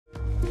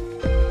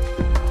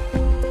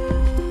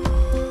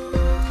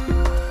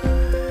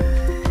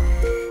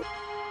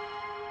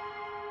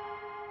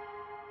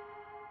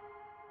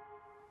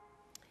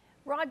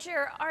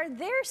Roger, are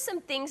there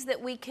some things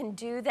that we can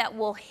do that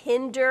will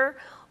hinder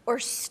or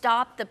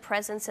stop the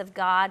presence of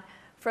God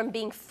from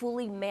being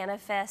fully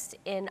manifest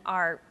in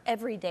our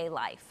everyday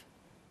life?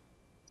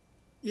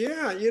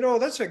 Yeah,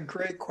 that's a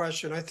great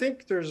question. I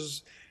think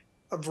there's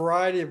a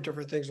variety of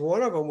different things.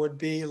 One of them would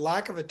be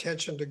lack of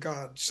attention to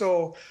God.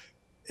 So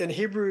in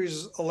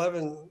Hebrews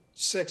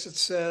 11:6, it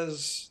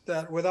says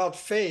that without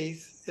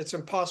faith, it's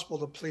impossible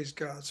to please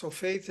God. So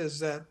faith is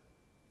that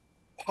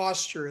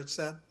posture, it's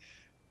that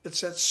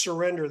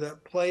surrender,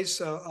 that place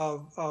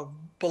of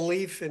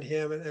belief in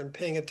Him and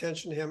paying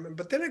attention to Him.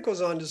 But then it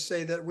goes on to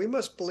say that we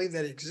must believe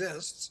that He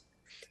exists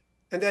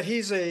and that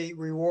He's a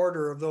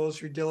rewarder of those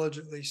who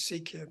diligently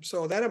seek Him.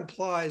 So that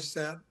implies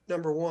that,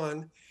 number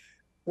one,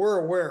 we're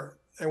aware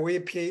and we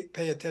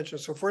pay attention.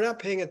 So if we're not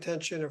paying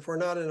attention, if we're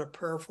not in a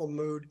prayerful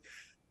mood,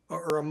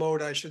 or a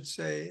mode, I should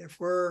say, if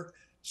we're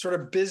sort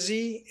of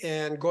busy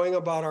and going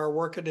about our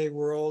workaday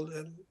world,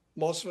 and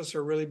most of us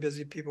are really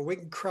busy people, we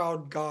can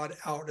crowd God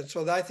out. And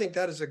so I think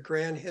that is a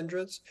grand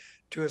hindrance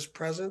to His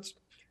presence.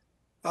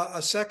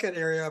 A second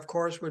area, of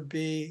course, would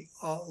be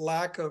a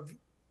lack of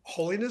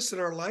holiness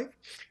in our life.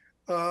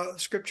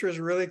 Scripture is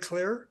really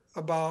clear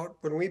about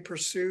when we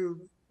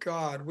pursue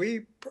God,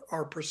 we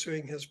are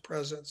pursuing His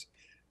presence.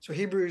 So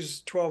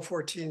Hebrews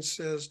 12:14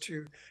 says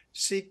to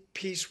seek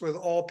peace with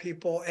all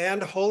people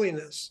and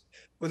holiness,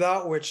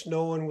 without which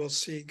no one will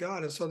see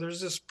God. And so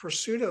there's this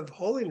pursuit of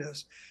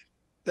holiness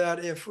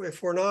that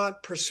if we're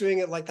not pursuing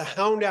it like the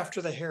hound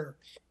after the hare,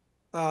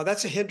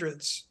 that's a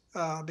hindrance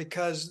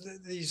because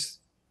these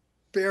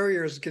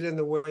barriers get in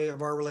the way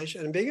of our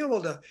relation. And being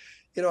able to,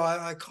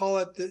 I call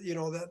it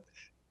that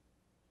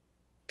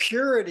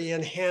purity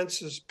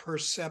enhances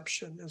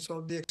perception. And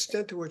so the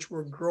extent to which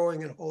we're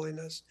growing in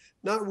holiness,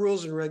 not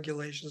rules and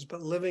regulations,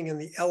 but living in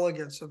the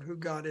elegance of who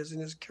God is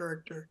and His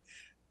character,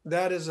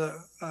 that is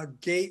a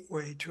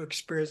gateway to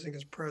experiencing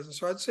His presence.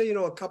 So I'd say,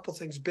 a couple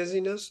things: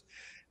 busyness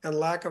and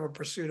lack of a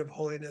pursuit of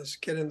holiness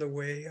get in the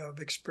way of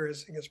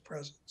experiencing His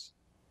presence.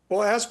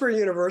 Well, Asbury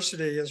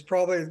University is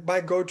probably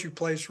my go-to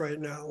place right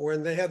now.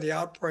 When they had the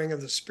outpouring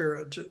of the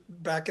Spirit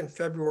back in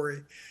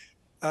February,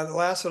 it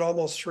lasted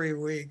almost 3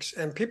 weeks,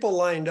 and people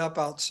lined up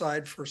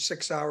outside for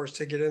 6 hours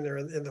to get in there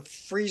in the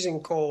freezing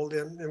cold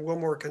in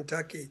Wilmore,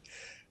 Kentucky.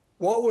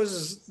 What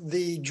was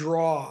the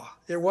draw?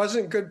 It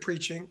wasn't good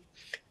preaching.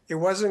 It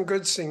wasn't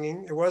good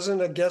singing. It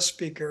wasn't a guest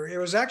speaker. It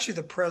was actually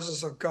the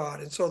presence of God.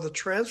 And so the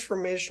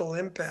transformational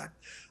impact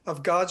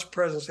of God's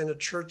presence in a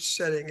church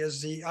setting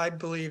is I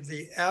believe,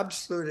 the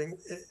absolute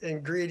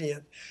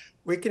ingredient.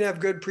 We can have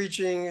good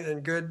preaching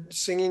and good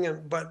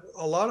singing, but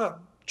a lot of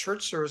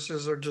church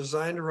services are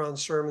designed around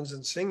sermons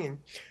and singing,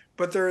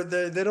 but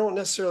they don't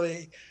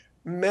necessarily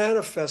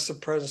manifest the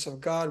presence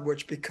of God,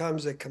 which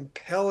becomes a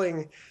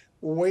compelling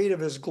weight of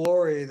His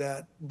glory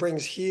that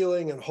brings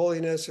healing and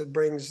holiness. It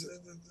brings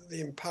the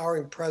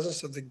empowering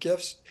presence of the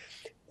gifts,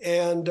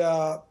 and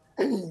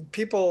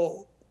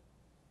people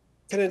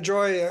can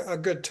enjoy a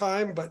good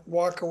time, but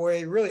walk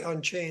away really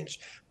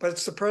unchanged. But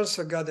it's the presence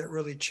of God that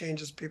really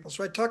changes people.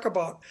 So I talk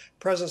about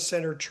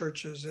presence-centered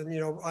churches. And,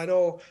 I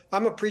know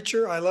I'm a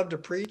preacher. I love to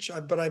preach,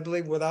 but I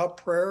believe without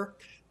prayer,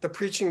 the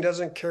preaching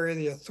doesn't carry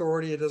the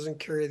authority. It doesn't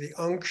carry the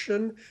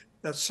unction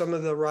that some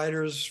of the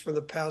writers from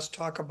the past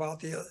talk about,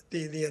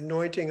 the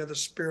anointing of the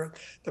Spirit,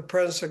 the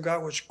presence of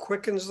God, which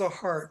quickens the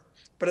heart.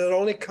 But it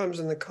only comes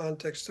in the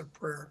context of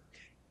prayer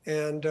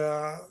and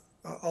a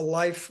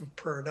life of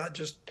prayer, not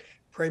just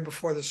pray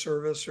before the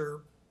service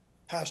or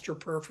pastor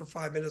prayer for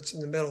 5 minutes in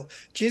the middle.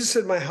 Jesus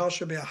said, my house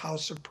should be a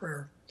house of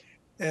prayer,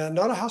 and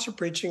not a house of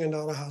preaching and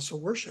not a house of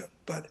worship.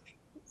 But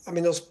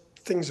those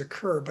things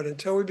occur. But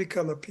until we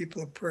become a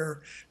people of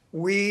prayer,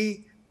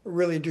 we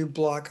really do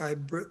block, I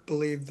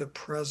believe, the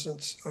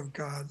presence of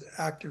God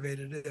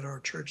activated in our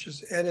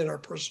churches and in our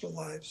personal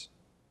lives.